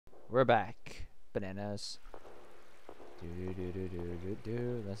we're back. Bananas.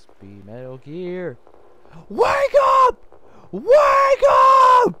 Let's be Metal Gear. Wake up! Wake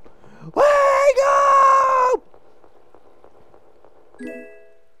up! Wake up!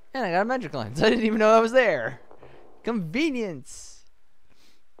 And I got a magic lens. I didn't even know I was there. Convenience.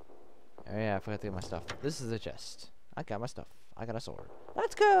 Oh yeah, I forgot to get my stuff. This is a chest. I got my stuff. I got a sword.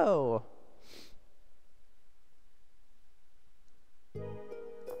 Let's go.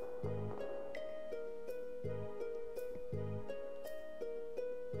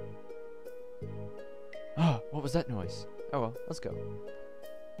 Oh, what was that noise? Oh well, let's go.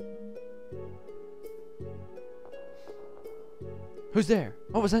 Who's there?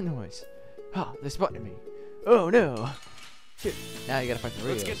 What was that noise? Ah, they spotted me. Oh no! Shit. Now you gotta fight the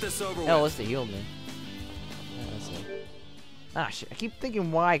Rios. Let's get this over Hell, with. let's heal me. Ah shit! I keep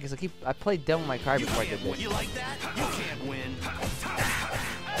thinking why, because I played Devil May Cry before I did this. You like that? You can't win.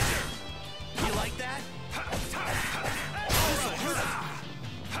 You like that?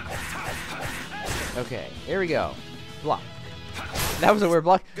 Okay, here we go. Block. That was a weird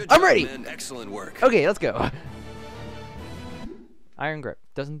block. Good I'm job, ready. man. Excellent work. Okay, let's go. Iron grip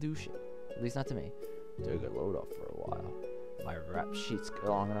doesn't do shit. At least not to me. Took a load off for a while. My rap sheet's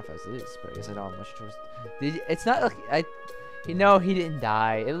long enough as it is, but I guess I don't have much choice. It's not like he didn't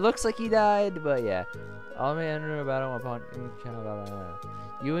die. It looks like he died, but yeah. All may enter a battle upon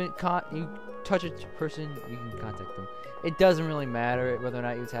you touch a person, you can contact them. It doesn't really matter whether or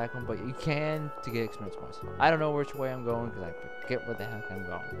not you attack them, but you can to get experience points. I don't know which way I'm going because I forget where the heck I'm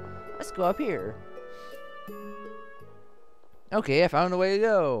going. Let's go up here. Okay, I found a way to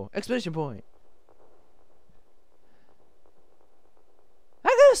go. Expedition point. I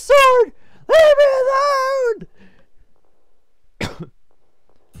got a sword! Leave me alone!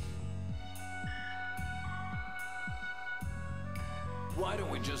 Why don't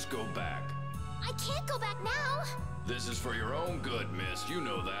we just go back? I can't go back now. This is for your own good, miss. You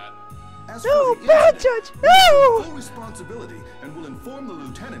know that. As No, for the bad incident, judge, we take no! full responsibility and will inform the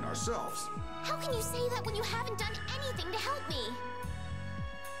lieutenant ourselves. How can you say that when you haven't done anything to help me?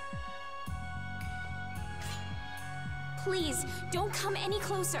 Please, don't come any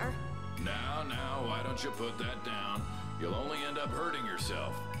closer. Now, why don't you put that down? You'll only end up hurting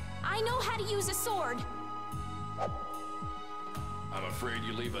yourself. I know how to use a sword. I'm afraid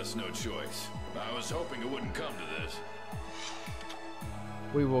you leave us no choice. I was hoping it wouldn't come to this.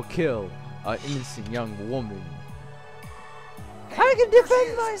 We will kill an innocent young woman. I can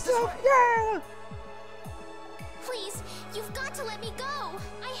defend myself, yeah! Please, you've got to let me go.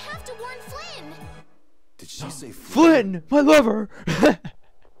 I have to warn Flynn. Did she say Flynn, my lover!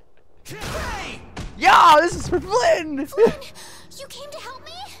 Hey! Yeah, this is for Flynn! Flynn, you came to help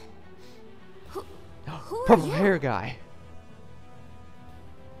me? Who are Purple you? hair guy.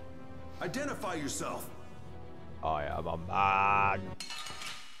 Identify yourself. I am a man.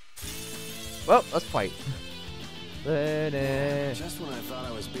 Well, let's fight. Just when I thought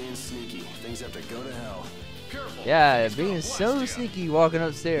I was being sneaky, things have to go to hell. Careful. Yeah, He's being gonna so blast ya. sneaky walking It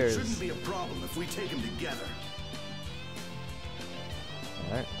upstairs. shouldn't be a problem if we take them together.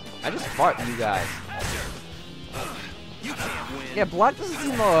 Alright. I just fought you guys. You can't win. Yeah, Black doesn't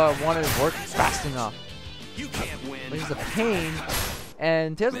seem to want to work fast enough. You can't win. Which is a pain.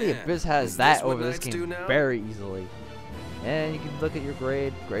 And Tales of the Man, Abyss has is that this what over this knights do game now? very easily. And you can look at your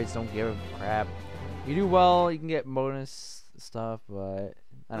grade. Grades don't give a crap. You do well, you can get bonus stuff, but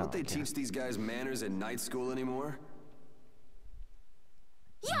I Don't they don't care. teach these guys manners in night school anymore?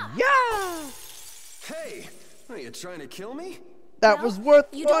 Yeah! Hey, are you trying to kill me? That No, was worth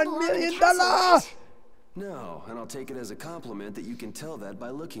you don't $1 belong in the million! castle, right? No, and I'll take it as a compliment that you can tell that by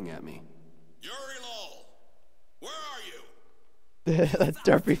looking at me. Yuri Lowell, where are you? That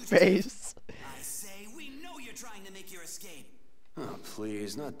derpy face. I say, we know you're trying to make your escape. Oh,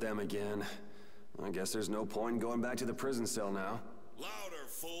 please, not them again. I guess there's no point in going back to the prison cell now. Louder,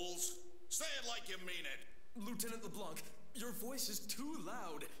 fools. Say it like you mean it. Lieutenant LeBlanc, your voice is too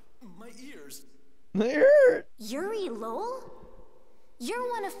loud. My ears. They hurt. Yuri Lowell? You're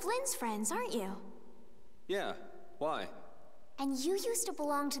one of Flynn's friends, aren't you? Yeah, why? And you used to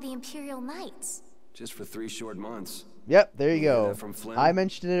belong to the Imperial Knights. Just for 3 short months. Yep, there you You hear go. that from Flynn? I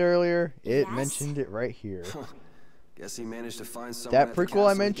mentioned it earlier. It Yes? mentioned it right here. Guess he managed to find someone That at the prequel I castle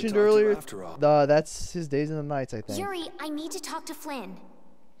he could mentioned talk to earlier, after all. that's his Days and the Nights, I think. Yuri, I need to talk to Flynn.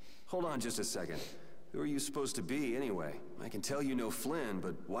 Hold on just a second. Who are you supposed to be, anyway? I can tell you know Flynn,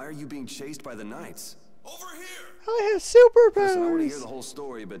 but why are you being chased by the Knights? Over here. I have Listen, I want to hear superpowers. the whole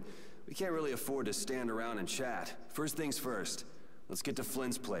story, but we can't really afford to stand around and chat. First things first. Let's get to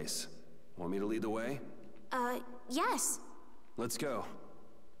Flynn's place. Want me to lead the way? Yes. Let's go.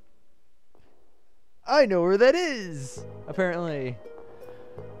 I know where that is. Apparently.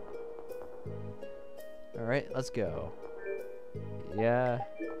 All right, let's go. Yeah.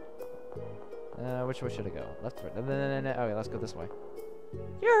 Which way should I go? Left, right. No. Okay, let's go this way.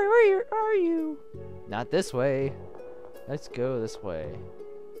 Yuri, where are you? Not this way. Let's go this way.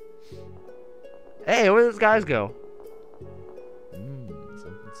 Hey, where did those guys go?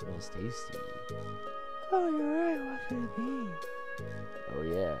 Something smells tasty. Oh, you're right. What could it be? Oh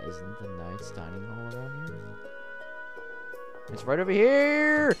yeah, isn't the Knight's dining hall around here? It's right over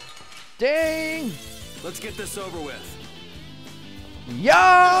here. Dang! Let's get this over with.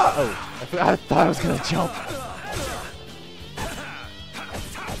 Yeah! Oh, I thought I was gonna jump.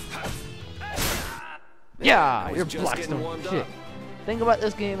 Yeah, you're Blackstone. Shit. Thing about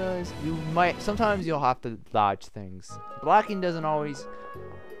this game is sometimes you'll have to dodge things. Blocking doesn't always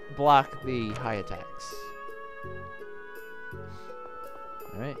block the high attacks.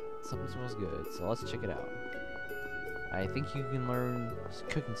 Alright, something smells good, so let's check it out. I think you can learn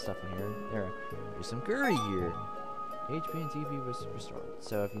cooking stuff in here. There's some curry here. HP and TP was restored.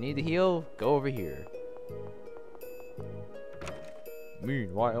 So if you need to heal, go over here.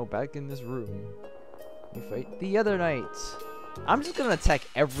 Meanwhile, back in this room, we fight the other knights. I'm just gonna attack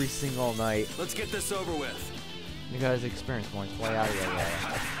every single knight. Let's get this over with. Because experience points fly out of the way.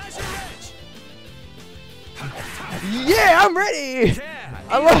 Yeah, I'm ready!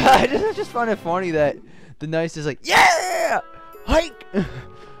 I just find it funny that the knights is like, yeah! Hike!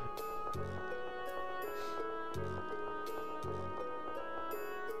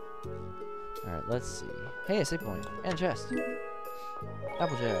 Alright, let's see. Hey, a save point. And chest.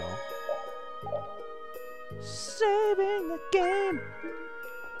 Apple jail. Saving the game!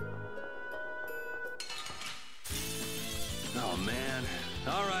 Oh, man.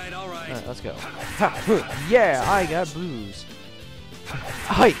 All right. Alright, let's go. Yeah, I got blues.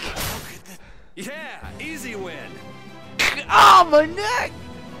 Hike! Yeah, easy win. Oh, my neck!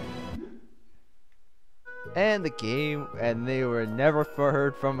 And the game, and they were never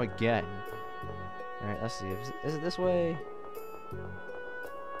heard from again. Alright, let's see. Is it this way?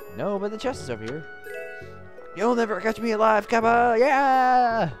 No, but the chest is over here. You'll never catch me alive, Kappa!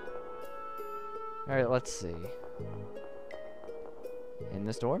 Yeah! Alright, let's see. In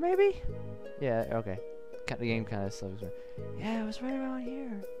this door, maybe? Yeah, okay. The game kind of slows. Yeah, it was right around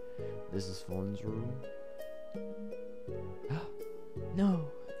here. This is Flynn's room. No,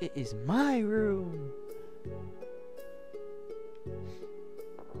 it is my room.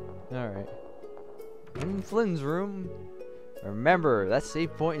 Alright. In Flynn's room. Remember, that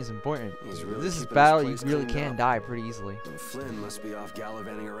save point is important. Really this is battle, you really can die pretty easily. And Flynn must be off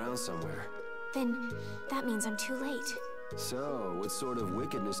gallivanting around somewhere. Then that means I'm too late. So, what sort of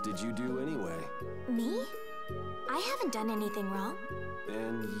wickedness did you do anyway? Me? I haven't done anything wrong.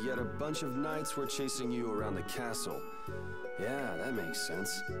 And yet a bunch of knights were chasing you around the castle. Yeah, that makes sense.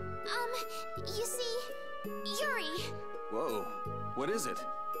 You see, Yuri. Whoa, what is it?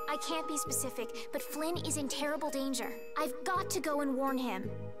 I can't be specific, but Flynn is in terrible danger. I've got to go and warn him.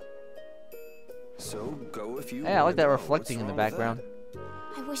 So, go if you Hey, I like that know. reflecting What's in the wrong with background.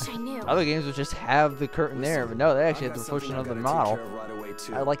 I wish I knew. Other games would just have the curtain there, but no, they actually have the reflection of the model. Right away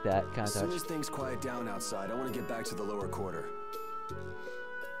too. I like that kind of As soon touch. as things quiet down outside, I want to get back to the lower quarter.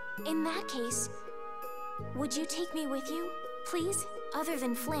 In that case, would you take me with you, please? Other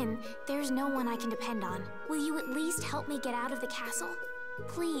than Flynn, there's no one I can depend on. Will you at least help me get out of the castle?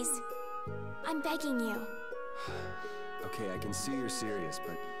 Please. I'm begging you. Okay, I can see you're serious,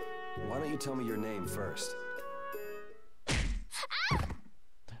 but why don't you tell me your name first?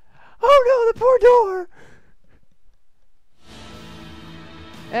 Oh no, the poor door!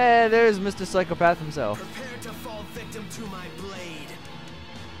 And there's Mr. Psychopath himself. Prepare to fall victim to my blade.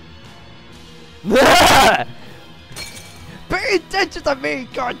 Pay attention to me,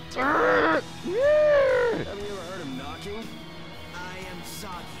 God! Have you ever heard him knocking? I am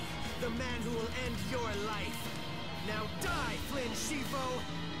Sagi, the man who will end your life. Now die, Flynn Shifo.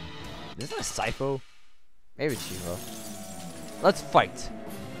 Isn't that Sipho? Maybe it's Shivo. Let's fight.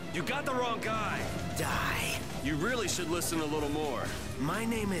 You got the wrong guy. Die. You really should listen a little more. My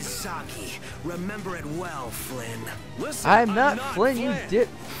name is Sagi. Remember it well, Flynn. Listen, I'm not Flynn, you dip.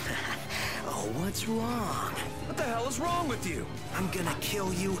 Oh, what's wrong? What the hell is wrong with you? I'm gonna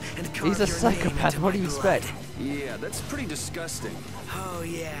kill you and carve He's a your psychopath, name what do into you my expect? blood. Yeah, that's pretty disgusting. Oh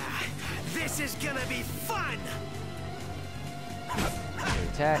yeah, this is gonna be fun.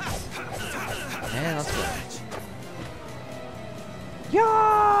 Attack. And let's go.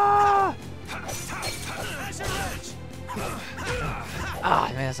 Yeah! Ah,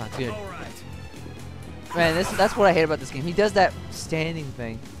 man, that's not good. Man, that's what I hate about this game. He does that standing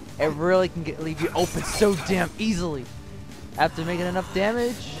thing, it really can leave you open so damn easily. After making enough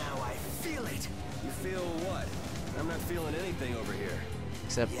damage. Now I feel it. You feel what? I'm not feeling anything over here.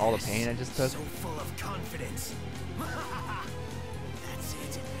 Except all the pain I just took. So full of confidence. That's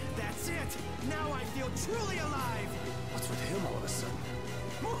it. That's it. Now I feel truly alive. What's with him all of a sudden?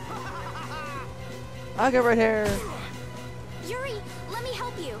 I got red hair. Yuri, let me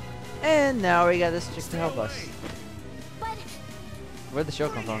help you. And now we got this chick to help us. But Where'd the show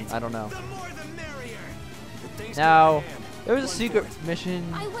come from? I don't know. The more the merrier. Thanks Now, to your hand. there was a Going secret for it.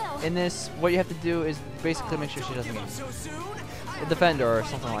 mission I will. in this. What you have to do is basically make sure she doesn't Give up so soon. I defend her or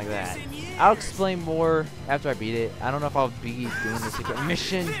haven't something like played that. this in years. I'll explain more after I beat it. I don't know if I'll be doing the secret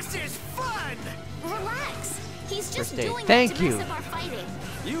mission. This is fun. relax. He's just First aid. doing Thank that to you. mess up our fighting.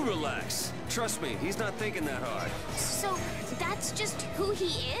 You relax. Trust me, he's not thinking that hard. So that's just who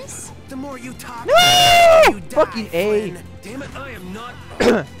he is? The more you talk, No! the more you die, Fucking A. Flynn. Damn it, I am not.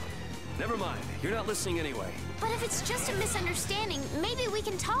 Never mind. You're not listening anyway. But if it's just a misunderstanding, maybe we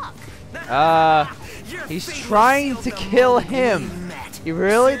can talk. Your He's fate was trying sealed to the kill moment we him. met. You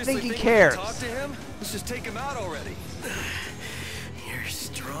really Seriously think he we can cares? Talk to him? Let's just take him out already. You're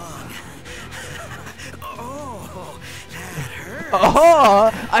strong. Oh, that hurt.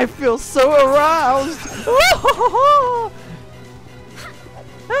 Oh, I feel so aroused.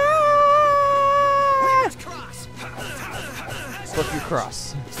 Let's cross. Fuck you,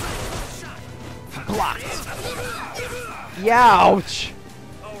 cross. Blocked. Youch.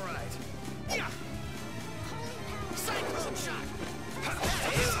 All right. Cyclone shot.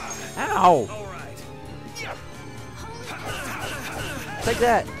 Ow. All right. Take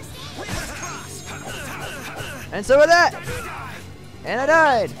that. And so with that. And I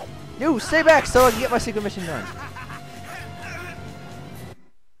died. No, stay back so I can get my secret mission done.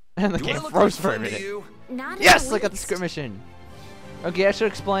 And the Do I game look froze like for a fun to minute. you? Not in Yes, the I got the least. secret mission. Okay, I should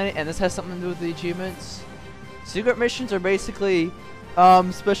explain it, and this has something to do with the achievements. Secret missions are basically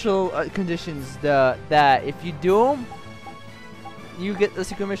special conditions that if you do them, you get the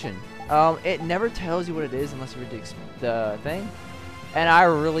secret mission. It never tells you what it is unless you read the thing. And I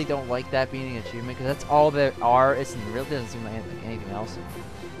really don't like that being an achievement because that's all there are. It really doesn't seem like anything else.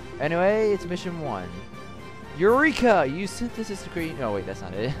 Anyway, it's mission 1. Eureka! Use synthesis to create. No, wait, that's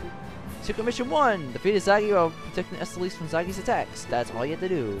not it. Secret mission 1. Defeat Zagi while protecting Estelise from Zagi's attacks. That's all you have to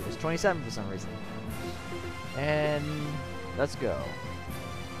do. It's 27 for some reason. And let's go.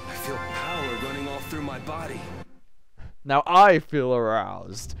 I feel power running all through my body. Now I feel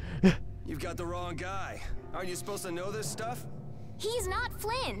aroused. You've got the wrong guy. Aren't you supposed to know this stuff? He's not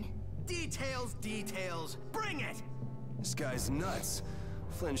Flynn. Details, details. Bring it. This guy's nuts.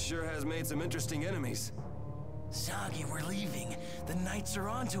 Flynn sure has made some interesting enemies. Zagi, we're leaving. The Knights are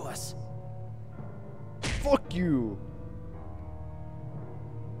onto us. Fuck you.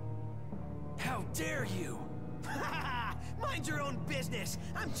 How dare you? Mind your own business.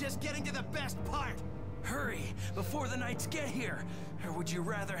 I'm just getting to the best part. Hurry, before the Knights get here. Or would you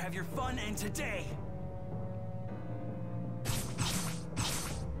rather have your fun end today?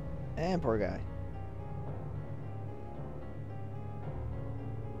 And poor guy.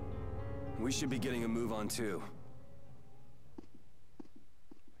 We should be getting a move on too.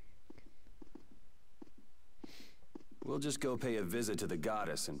 We'll just go pay a visit to the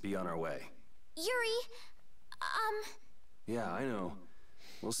goddess and be on our way. Yuri, Yeah, I know.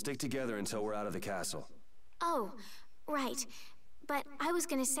 We'll stick together until we're out of the castle. oh, right. But I was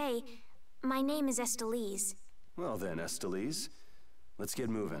gonna say, my name is Estelise. Well then, Estelise, let's get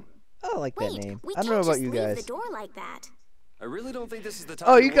moving. I like that Wait, name. we I don't can't know about just you leave guys. the door like that. I really don't think this is the time.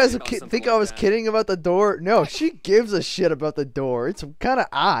 Oh, to you guys worry about something think like I was that. kidding about the door? No, she gives a shit about the door. It's kind of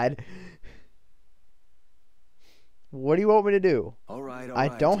odd. What do you want me to do? All right, I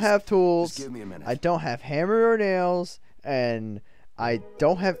don't have tools. Just give me a minute. I don't have hammer or nails, and I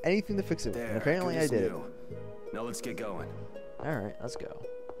don't have anything to fix it. There, And apparently I good as did. new. Now let's get going. All right, let's go.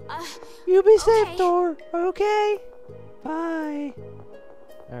 Uh, You be safe, okay. door. Okay. Bye.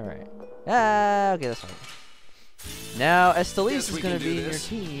 All right. Ah, okay, that's fine. Now, Estelise Guess is we going can to be do in your this.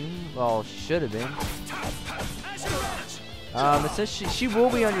 team. Well, should have been. It says she will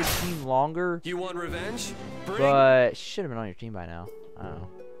be on your team longer, You want revenge? Bring. but she should have been on your team by now. I don't know.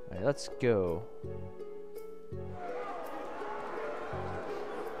 All right, let's go.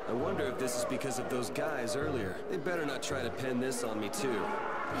 I wonder if this is because of those guys earlier. They better not try to pin this on me too.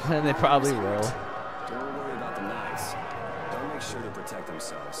 And they probably will. Don't worry about the knights. They'll make sure to protect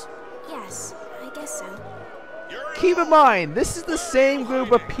themselves. yes, I guess so. Keep in mind, this is the same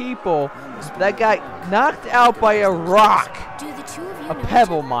group of people that got knocked out by a rock. Do the two of you A know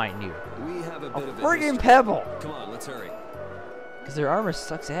pebble, each other? mind you. We have a A bit of a friggin' history. pebble. Come on, let's hurry. Because their armor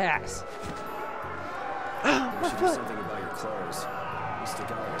sucks ass. You should do something about your clothes. You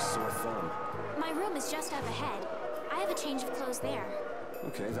stick out like a sore thumb. My room is just up ahead. I have a change of clothes there.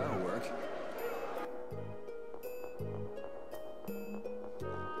 Okay, that'll work.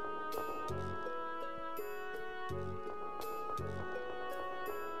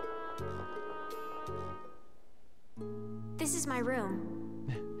 This is my room.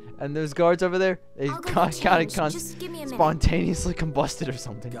 And those guards over there, they I'll go got get changed. Just give me a minute. spontaneously combusted or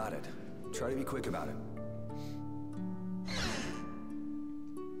something. Got it. Try to be quick about it.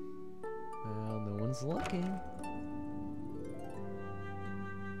 Well, no one's looking.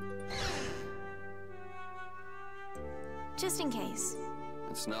 Just in case.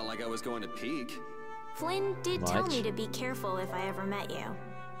 It's not like I was going to peek. Flynn did tell Much? me to be careful if I ever met you.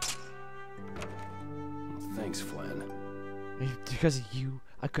 Thanks, Flynn. Because of you,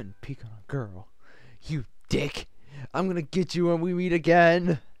 I couldn't peek on a girl. You dick. I'm gonna get you when we meet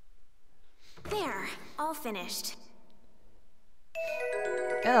again. There, all finished.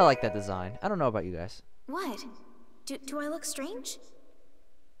 And I like that design. I don't know about you guys. What? Do I look strange?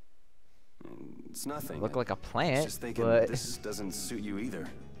 It's nothing. Look like a I was plant, just thinking but this doesn't suit you either.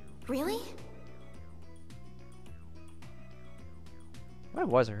 Really? why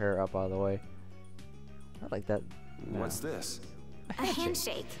was her hair up, by the way? I like that. What's this? A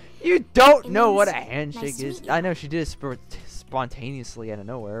handshake. You don't It know what a means handshake nice to is. meet you. I know she did it spontaneously out of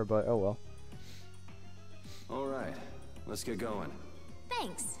nowhere, but oh well. All right, let's get going.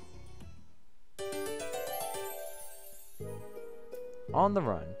 Thanks. On the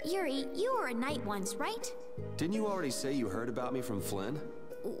run. Yuri, you were a knight once, right? Didn't you already say you heard about me from Flynn?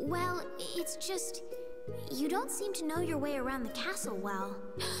 Well, it's just... You don't seem to know your way around the castle well.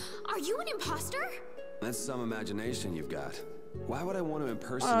 Are you an imposter? That's some imagination you've got. Why would I want to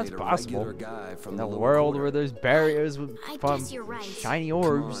impersonate a possible. regular guy from In the a lower world quarter? where there's barriers with I from guess you're right. shiny Come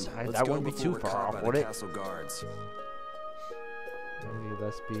orbs, on, let's that go wouldn't be before too we're far caught off, by would the it? castle guards. Maybe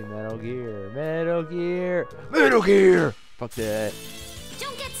let's be Metal Gear. Metal Gear. Metal Gear! Fuck that.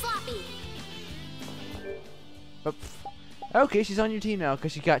 Don't get sloppy. Oh, okay, she's on your team now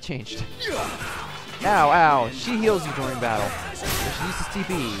because she got changed. Ow, ow. She heals you during battle. So she uses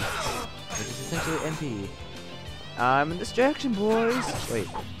TP, which is essentially MP. I'm a distraction, boys. Wait,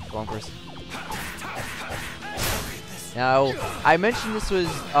 wrong person. Now, I mentioned this was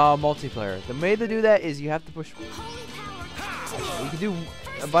multiplayer. The way to do that is you have to push. You can do.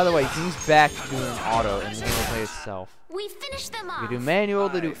 By the way, you can use back to do an auto in the gameplay itself. We finished them off. You can do manual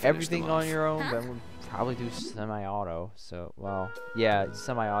to I do finished everything them on off. your own, Huh? but we'll probably do semi-auto. So, well, yeah,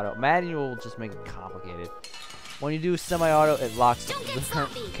 semi-auto. Manual will just make it complicated. When you do semi-auto, it locks Don't get the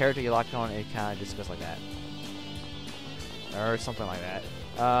current sloppy. character you locked on. It kind of just goes like that, or something like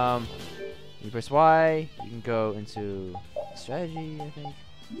that. You press Y. You can go into strategy, I think.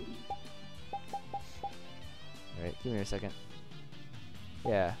 All right, give me a second.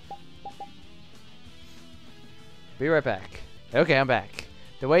 Yeah. Be right back. Okay, I'm back.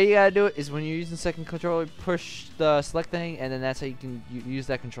 The way you gotta do it is when you're using second controller, push the select thing, and then that's how you can use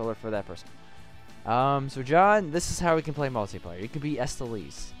that controller for that person. So John, this is how we can play multiplayer. You can be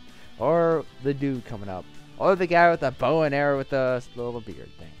Estelise, or the dude coming up, or the guy with the bow and arrow with the little beard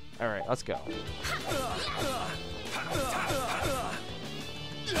thing. All right, let's go.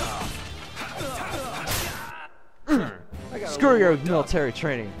 Screw your military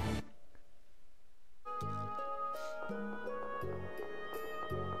training.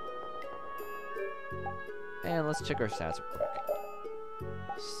 And let's check our stats real quick.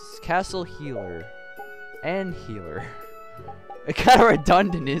 Castle healer and healer. It's kind of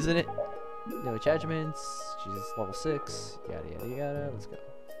redundant, isn't it? No attachments. She's level 6. Yada yada yada. Let's go.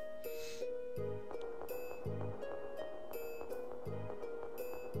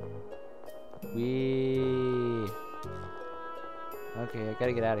 Okay, I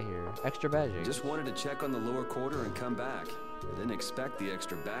gotta get out of here. Extra baggage. Just wanted to check on the lower quarter and come back. I didn't expect the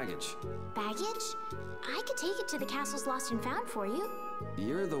extra baggage. Baggage? I could take it to the castle's lost and found for you.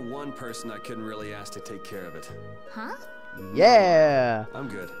 You're the one person I couldn't really ask to take care of it. Huh? Yeah. I'm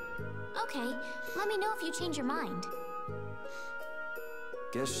good. Okay, let me know if you change your mind.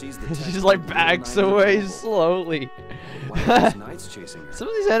 Guess she's the She tech just like little backs knight away available. slowly. Why are those knights chasing her? Some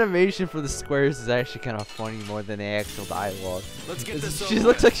of these animation for the squares is actually kind of funny more than the actual dialogue. Let's get this She over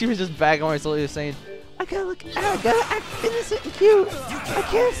looks with. like she was just backing away slowly, saying, I gotta act innocent and cute. I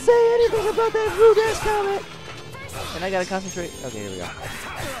can't say anything about that rude ass comment. And I gotta concentrate. Okay, here we go.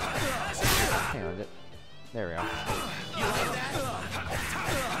 Hang on. There we go.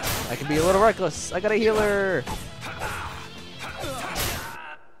 I can be a little reckless. I got a healer.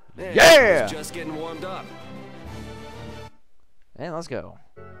 Man, Yeah! I was just getting warmed up. And let's go.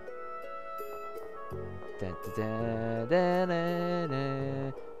 Dun, dun, dun, dun, dun,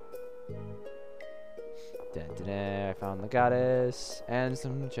 dun. Dun, dun, dun. I found the goddess and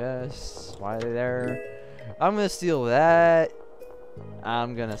some chests. Why are they there? I'm gonna steal that.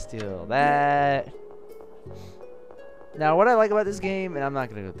 I'm gonna steal that. Now, what I like about this game, and I'm not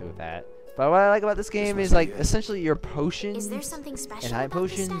gonna go through with that, but what I like about this game is like essentially your potions Is there something special and high about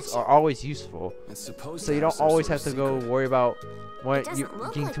this potions statue? are always useful. It's supposed So to you don't some always sort have of to go secret. worry about when It you doesn't look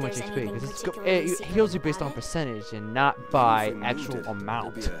getting like too much there's HP anything because particularly it secret heals you based about on it. percentage and not Maybe by if we moved actual it, there'll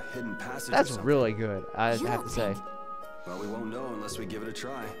amount. be a hidden passage or That's something. really good, I You have don't to say. think- Well, we won't know unless we give it a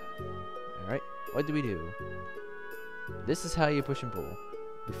try. Alright, what do we do? This is how you push and pull.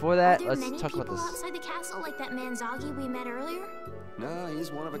 Before Are that, there let's many talk people about this. outside the castle like that man Zoggy we met earlier? No,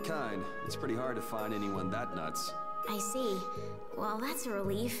 he's one of a kind. It's pretty hard to find anyone that nuts. I see. Well, that's a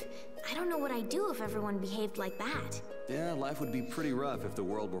relief. I don't know what I'd do if everyone behaved like that. Yeah, life would be pretty rough if the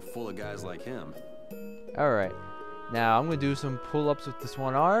world were full of guys like him. Alright, now I'm going to do some pull-ups with this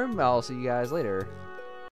one arm. I'll see you guys later.